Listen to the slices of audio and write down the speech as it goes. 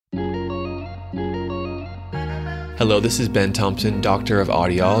Hello, this is Ben Thompson, Doctor of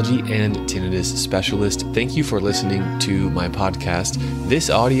Audiology and Tinnitus Specialist. Thank you for listening to my podcast. This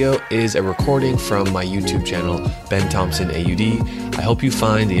audio is a recording from my YouTube channel, Ben Thompson AUD. I hope you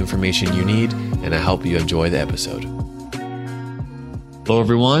find the information you need, and I hope you enjoy the episode. Hello,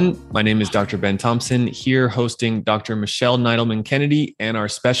 everyone. My name is Dr. Ben Thompson, here hosting Dr. Michelle Neidleman Kennedy and our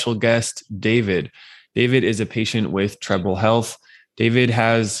special guest, David. David is a patient with Treble Health. David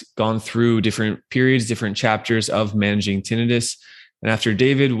has gone through different periods, different chapters of managing tinnitus. And after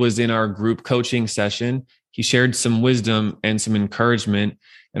David was in our group coaching session, he shared some wisdom and some encouragement.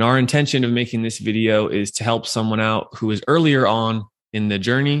 And our intention of making this video is to help someone out who is earlier on in the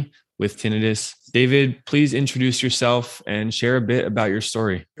journey with tinnitus. David, please introduce yourself and share a bit about your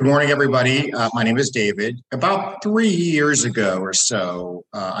story. Good morning, everybody. My name is David. About 3 years ago or so,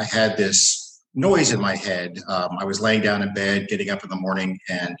 I had this noise in my head. I was laying down in bed, getting up in the morning,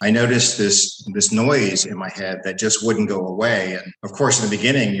 and I noticed this noise in my head that just wouldn't go away. And of course, in the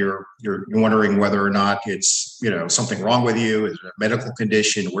beginning, you're wondering whether or not it's something wrong with you. Is it a medical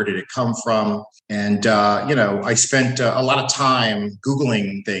condition? Where did it come from? And I spent a lot of time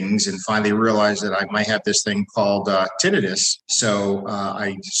Googling things and finally realized that I might have this thing called tinnitus. So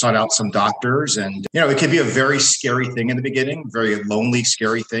I sought out some doctors, and it can be a very scary thing in the beginning, very lonely,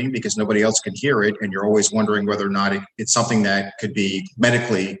 scary thing, because nobody else can hear it, and you're always wondering whether or not it's something that could be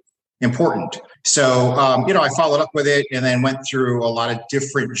medically important. So, I followed up with it and then went through a lot of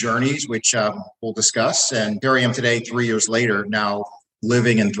different journeys, which we'll discuss. And here I am today, 3 years later, now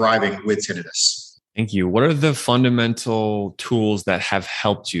living and thriving with tinnitus. Thank you. What are the fundamental tools that have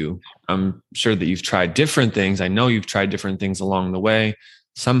helped you? I'm sure that you've tried different things. I know you've tried different things along the way.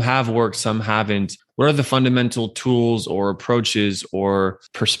 Some have worked, some haven't. What are the fundamental tools or approaches or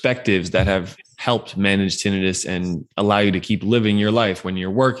perspectives that have helped manage tinnitus and allow you to keep living your life when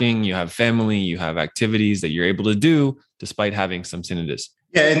you're working, you have family, you have activities that you're able to do despite having some tinnitus?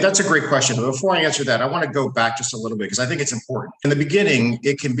 Yeah, and that's a great question. But before I answer that, I want to go back just a little bit because I think it's important. In the beginning,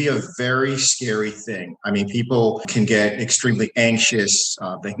 it can be a very scary thing. I mean, people can get extremely anxious.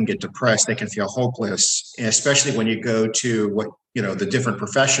 They can get depressed. They can feel hopeless, and especially when you go to the different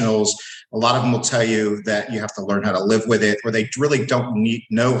professionals. A lot of them will tell you that you have to learn how to live with it, or they really don't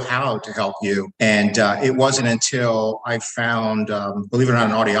know how to help you. And it wasn't until I found, believe it or not,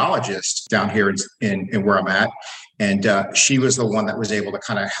 an audiologist down here in where I'm at. And she was the one that was able to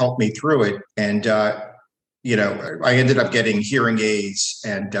kind of help me through it. And, I ended up getting hearing aids,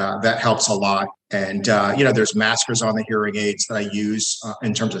 and that helps a lot. And, there's maskers on the hearing aids that I use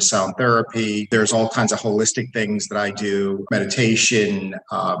in terms of sound therapy. There's all kinds of holistic things that I do, meditation,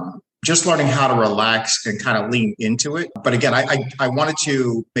 just learning how to relax and kind of lean into it. But again, I wanted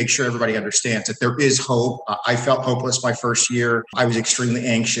to make sure everybody understands that there is hope. I felt hopeless my first year. I was extremely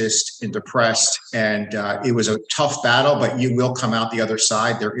anxious and depressed, and it was a tough battle, but you will come out the other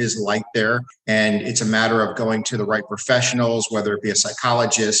side. There is light there, and it's a matter of going to the right professionals, whether it be a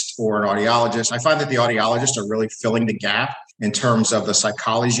psychologist or an audiologist. I find that the audiologists are really filling the gap in terms of the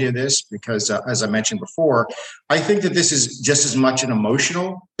psychology of this, because as I mentioned before, I think that this is just as much an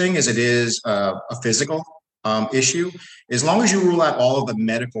emotional thing as it is a physical issue. As long as you rule out all of the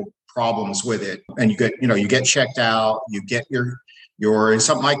medical problems with it, and you get checked out, you get your in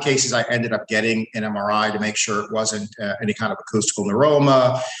some of my cases, I ended up getting an MRI to make sure it wasn't any kind of acoustical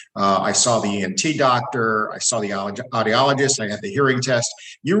neuroma. I saw the ENT doctor. I saw the audiologist. I had the hearing test.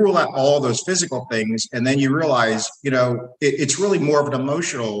 You rule out all those physical things, and then you realize, it's really more of an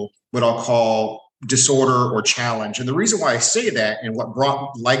emotional, what I'll call disorder or challenge. And the reason why I say that and what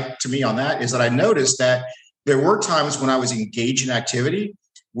brought light to me on that is that I noticed that there were times when I was engaged in activity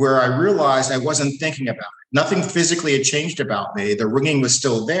where I realized I wasn't thinking about it. Nothing physically had changed about me. The ringing was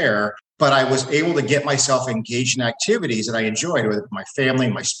still there, but I was able to get myself engaged in activities that I enjoyed with my family,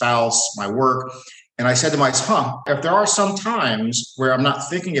 my spouse, my work. And I said to myself, if there are some times where I'm not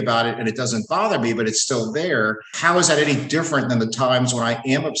thinking about it and it doesn't bother me, but it's still there, how is that any different than the times when I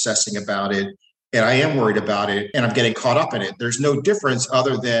am obsessing about it and I am worried about it and I'm getting caught up in it? There's no difference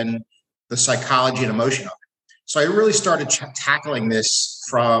other than the psychology and emotion of it. So I really started tackling this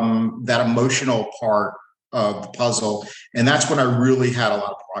from that emotional part of the puzzle. And that's when I really had a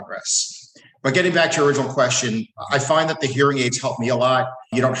lot of progress. But getting back to your original question, I find that the hearing aids help me a lot.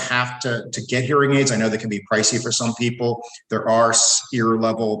 You don't have to get hearing aids. I know they can be pricey for some people. There are ear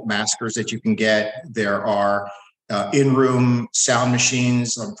level maskers that you can get. There are in-room sound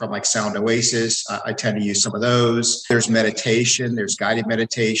machines from like Sound Oasis. I tend to use some of those. There's meditation. There's guided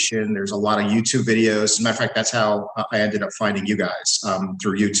meditation. There's a lot of YouTube videos. As a matter of fact, that's how I ended up finding you guys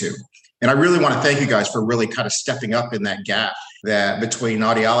through YouTube. And I really want to thank you guys for really kind of stepping up in that gap that between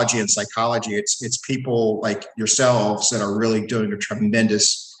audiology and psychology, it's people like yourselves that are really doing a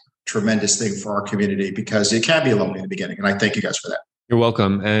tremendous thing for our community, because it can be lonely in the beginning. And I thank you guys for that. You're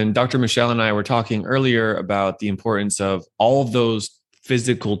welcome. And Dr. Michelle and I were talking earlier about the importance of all of those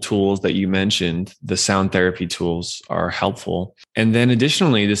physical tools that you mentioned. The sound therapy tools are helpful. And then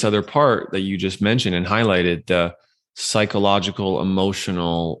additionally, this other part that you just mentioned and highlighted, the psychological,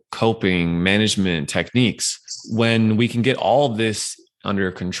 emotional coping management techniques. When we can get all of this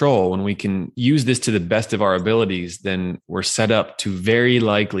under control, when we can use this to the best of our abilities, then we're set up to very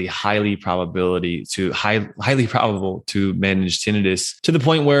likely, highly probable to manage tinnitus to the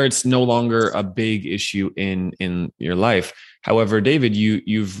point where it's no longer a big issue in your life. However, David,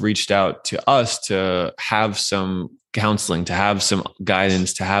 you've reached out to us to have some counseling, to have some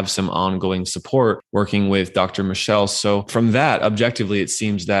guidance, to have some ongoing support working with Dr. Michelle. So from that, objectively, it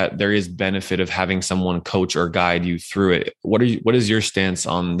seems that there is benefit of having someone coach or guide you through it. What is your stance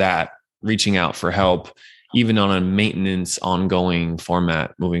on that, reaching out for help, even on a maintenance ongoing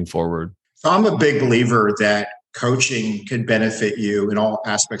format moving forward? So I'm a big believer that coaching can benefit you in all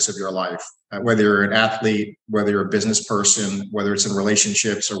aspects of your life, whether you're an athlete, whether you're a business person, whether it's in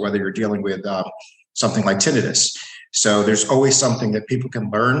relationships, or whether you're dealing with something like tinnitus. So there's always something that people can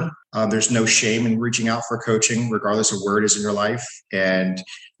learn. There's no shame in reaching out for coaching, regardless of where it is in your life. And,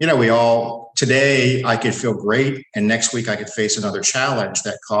 today I could feel great, and next week I could face another challenge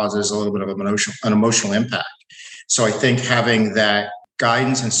that causes a little bit of an emotional impact. So I think having that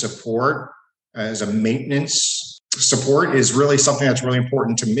guidance and support as a maintenance support is really something that's really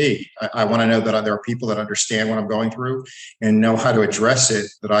important to me. I want to know that there are people that understand what I'm going through and know how to address it,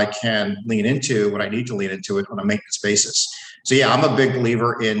 that I can lean into when I need to lean into it on a maintenance basis. So yeah, I'm a big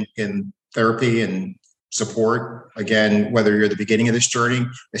believer in therapy and support. Again, whether you're at the beginning of this journey,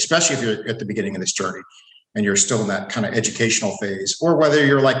 especially if you're at the beginning of this journey and you're still in that kind of educational phase, or whether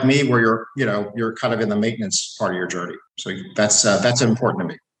you're like me, where you're kind of in the maintenance part of your journey. So that's important to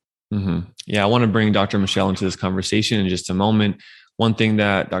me. Mm-hmm. Yeah, I want to bring Dr. Michelle into this conversation in just a moment. One thing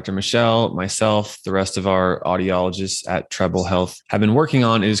that Dr. Michelle, myself, the rest of our audiologists at Treble Health have been working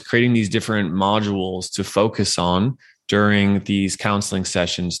on is creating these different modules to focus on during these counseling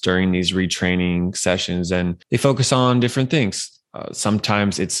sessions, during these retraining sessions. And they focus on different things.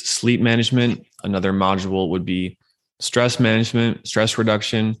 Sometimes it's sleep management. Another module would be stress management, stress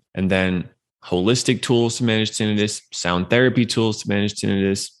reduction, and then holistic tools to manage tinnitus, sound therapy tools to manage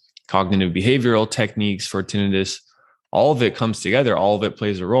tinnitus, cognitive behavioral techniques for tinnitus. All of it comes together. All of it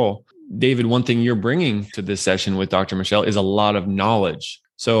plays a role. David, one thing you're bringing to this session with Dr. Michelle is a lot of knowledge.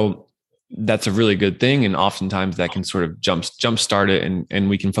 So that's a really good thing. And oftentimes that can sort of jumpstart it, and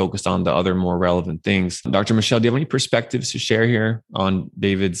we can focus on the other more relevant things. Dr. Michelle, do you have any perspectives to share here on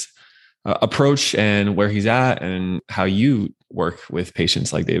David's approach and where he's at and how you work with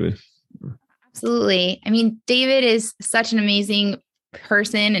patients like David? Absolutely. I mean, David is such an amazing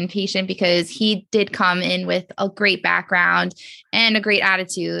person and patient because he did come in with a great background and a great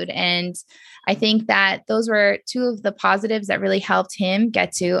attitude. And I think that those were two of the positives that really helped him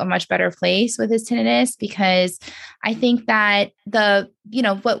get to a much better place with his tinnitus, because I think that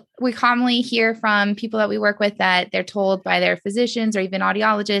what we commonly hear from people that we work with, that they're told by their physicians or even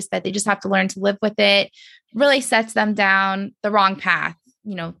audiologists that they just have to learn to live with it, really sets them down the wrong path.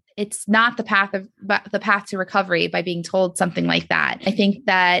 It's not the path to recovery by being told something like that. I think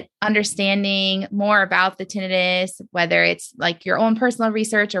that understanding more about the tinnitus, whether it's like your own personal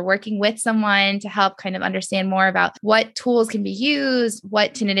research or working with someone to help kind of understand more about what tools can be used,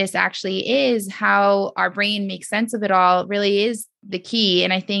 what tinnitus actually is, how our brain makes sense of it all, really is the key.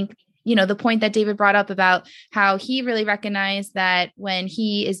 And I think the point that David brought up about how he really recognized that when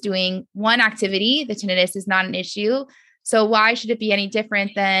he is doing one activity, the tinnitus is not an issue. So why should it be any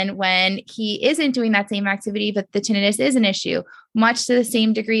different than when he isn't doing that same activity, but the tinnitus is an issue? Much to the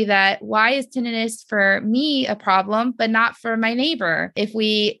same degree that why is tinnitus for me a problem, but not for my neighbor? If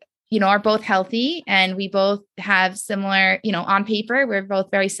we, are both healthy and we both have similar, on paper, we're both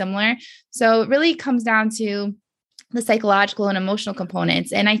very similar. So it really comes down to the psychological and emotional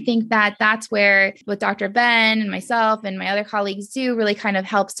components. And I think that that's where what Dr. Ben and myself and my other colleagues do really kind of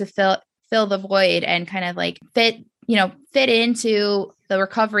helps to fill the void and kind of like fit into the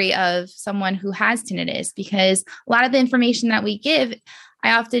recovery of someone who has tinnitus, because a lot of the information that we give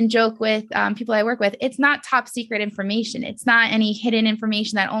I often joke with people I work with, it's not top secret information. It's not any hidden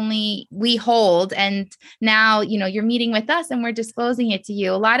information that only we hold. And now, you're meeting with us and we're disclosing it to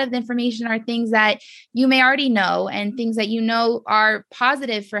you. A lot of the information are things that you may already know and things that are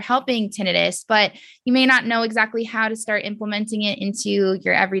positive for helping tinnitus, but you may not know exactly how to start implementing it into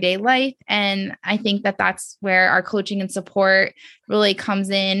your everyday life. And I think that that's where our coaching and support really comes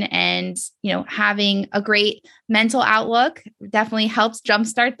in, and, having a great mental outlook definitely helps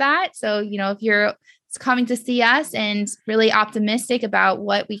jumpstart that. So, if you're coming to see us and really optimistic about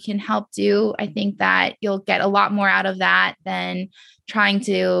what we can help do, I think that you'll get a lot more out of that than trying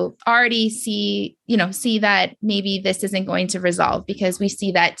to already see that maybe this isn't going to resolve, because we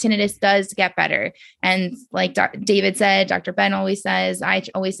see that tinnitus does get better. And like David said, Dr. Ben always says, I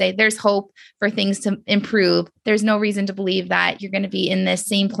always say, there's hope for things to improve. There's no reason to believe that you're going to be in this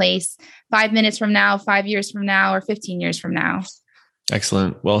same place 5 minutes from now, 5 years from now, or 15 years from now.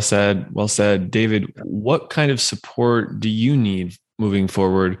 Excellent. Well said. Well said. David, what kind of support do you need moving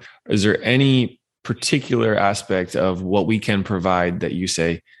forward? Is there any particular aspect of what we can provide that you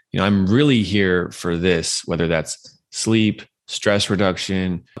say, I'm really here for this, whether that's sleep, stress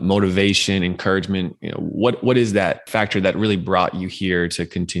reduction, motivation, encouragement? What is that factor that really brought you here to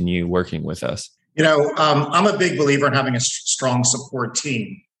continue working with us? I'm a big believer in having a strong support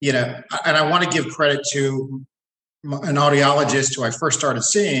team, and I want to give credit to an audiologist who I first started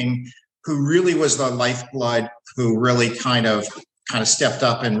seeing, who really was the lifeblood, who really kind of stepped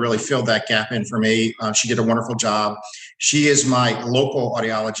up and really filled that gap in for me. She did a wonderful job. She is my local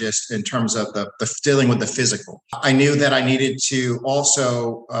audiologist in terms of the dealing with the physical. I knew that I needed to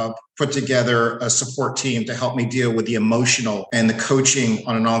also put together a support team to help me deal with the emotional and the coaching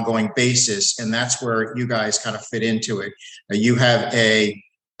on an ongoing basis. And that's where you guys kind of fit into it. You have a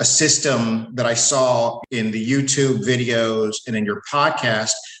system that I saw in the YouTube videos and in your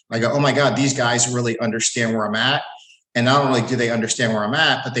podcast. I go, oh my God, these guys really understand where I'm at. And not only do they understand where I'm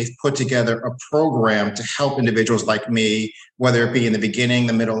at, but they've put together a program to help individuals like me, whether it be in the beginning,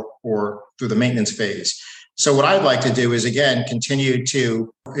 the middle, or through the maintenance phase. So what I'd like to do is, again, continue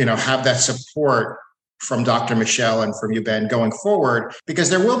to, have that support from Dr. Michelle and from you, Ben, going forward, because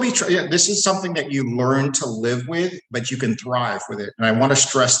there will be, this is something that you learn to live with, but you can thrive with it. And I want to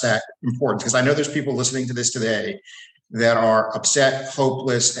stress that importance, because I know there's people listening to this today that are upset,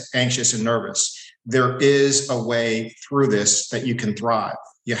 hopeless, anxious, and nervous. There is a way through this that you can thrive.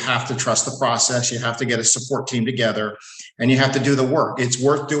 You have to trust the process. You have to get a support team together, and you have to do the work. It's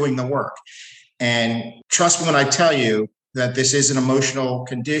worth doing the work. And trust me when I tell you that this is an emotional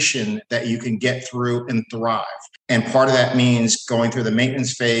condition that you can get through and thrive. And part of that means going through the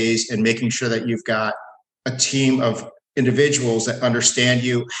maintenance phase and making sure that you've got a team of individuals that understand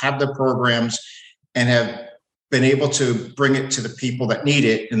you, have the programs, and have been able to bring it to the people that need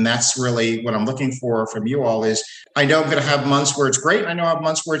it. And that's really what I'm looking for from you all is, I know I'm going to have months where it's great. And I know I have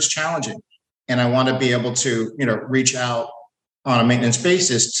months where it's challenging. And I want to be able to, reach out on a maintenance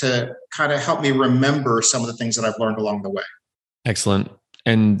basis to kind of help me remember some of the things that I've learned along the way. Excellent.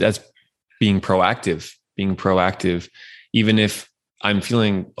 And that's being proactive. Even if I'm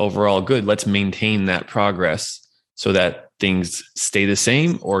feeling overall good, let's maintain that progress so that things stay the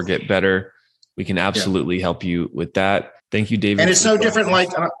same or get better. We can absolutely help you with that. Thank you, David. And it's no different,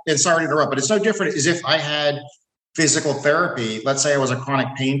 and sorry to interrupt, but it's no different as if I had physical therapy. Let's say I was a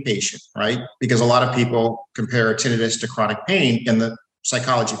chronic pain patient, right? Because a lot of people compare tinnitus to chronic pain in the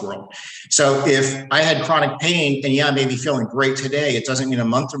psychology world. So if I had chronic pain and I may be feeling great today, it doesn't mean a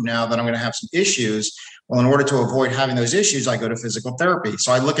month from now that I'm going to have some issues. Well, in order to avoid having those issues, I go to physical therapy.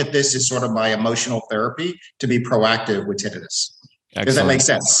 So I look at this as sort of my emotional therapy to be proactive with tinnitus. Excellent. Does that make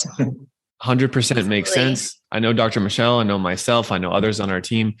sense? 100% makes sense. I know Dr. Michelle, I know myself, I know others on our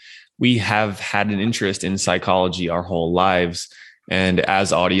team. We have had an interest in psychology our whole lives. And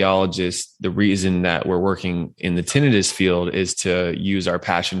as audiologists, the reason that we're working in the tinnitus field is to use our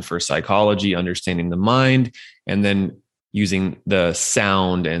passion for psychology, understanding the mind, and then using the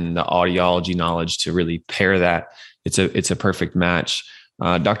sound and the audiology knowledge to really pair that. It's a perfect match.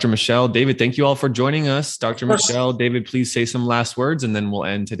 Dr. Michelle, David, thank you all for joining us. Dr. Michelle, David, please say some last words and then we'll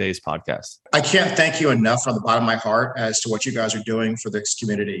end today's podcast. I can't thank you enough from the bottom of my heart as to what you guys are doing for this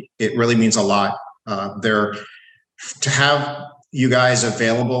community. It really means a lot. To have you guys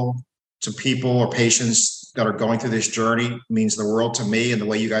available to people or patients that are going through this journey means the world to me, and the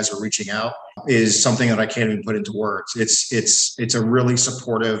way you guys are reaching out is something that I can't even put into words. It's a really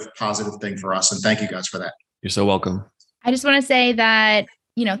supportive, positive thing for us. And thank you guys for that. You're so welcome. I just want to say that,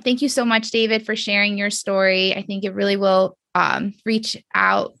 thank you so much, David, for sharing your story. I think it really will reach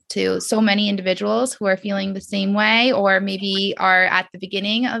out to so many individuals who are feeling the same way, or maybe are at the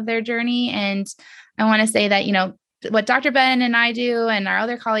beginning of their journey. And I want to say that, what Dr. Ben and I do and our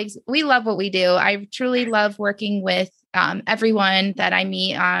other colleagues, we love what we do. I truly love working with everyone that I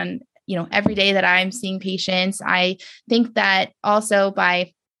meet on, every day that I'm seeing patients. I think that also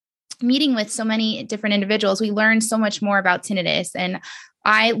by meeting with so many different individuals, we learn so much more about tinnitus. And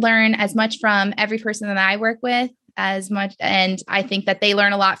I learn as much from every person that I work with as much. And I think that they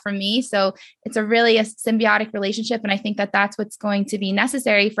learn a lot from me. So it's a symbiotic relationship. And I think that that's what's going to be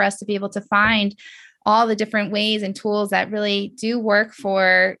necessary for us to be able to find all the different ways and tools that really do work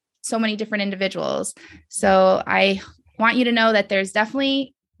for so many different individuals. So I want you to know that there's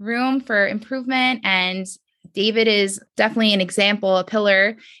definitely room for improvement, and David is definitely an example, a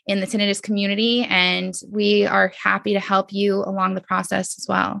pillar in the tinnitus community, and we are happy to help you along the process as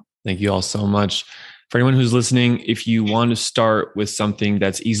well. Thank you all so much. For anyone who's listening, if you want to start with something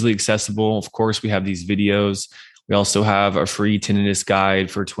that's easily accessible, of course, we have these videos. We also have a free tinnitus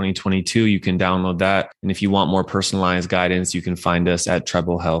guide for 2022. You can download that. And if you want more personalized guidance, you can find us at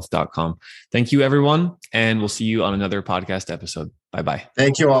treblehealth.com. Thank you, everyone. And we'll see you on another podcast episode. Bye-bye.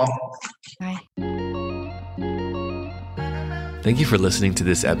 Thank you all. Bye. Thank you for listening to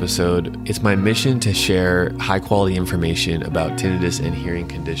this episode. It's my mission to share high quality information about tinnitus and hearing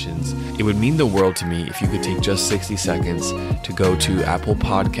conditions. It would mean the world to me if you could take just 60 seconds to go to Apple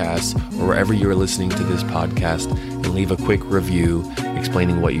Podcasts or wherever you're listening to this podcast and leave a quick review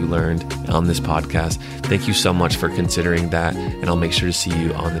explaining what you learned on this podcast. Thank you so much for considering that, and I'll make sure to see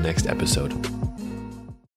you on the next episode.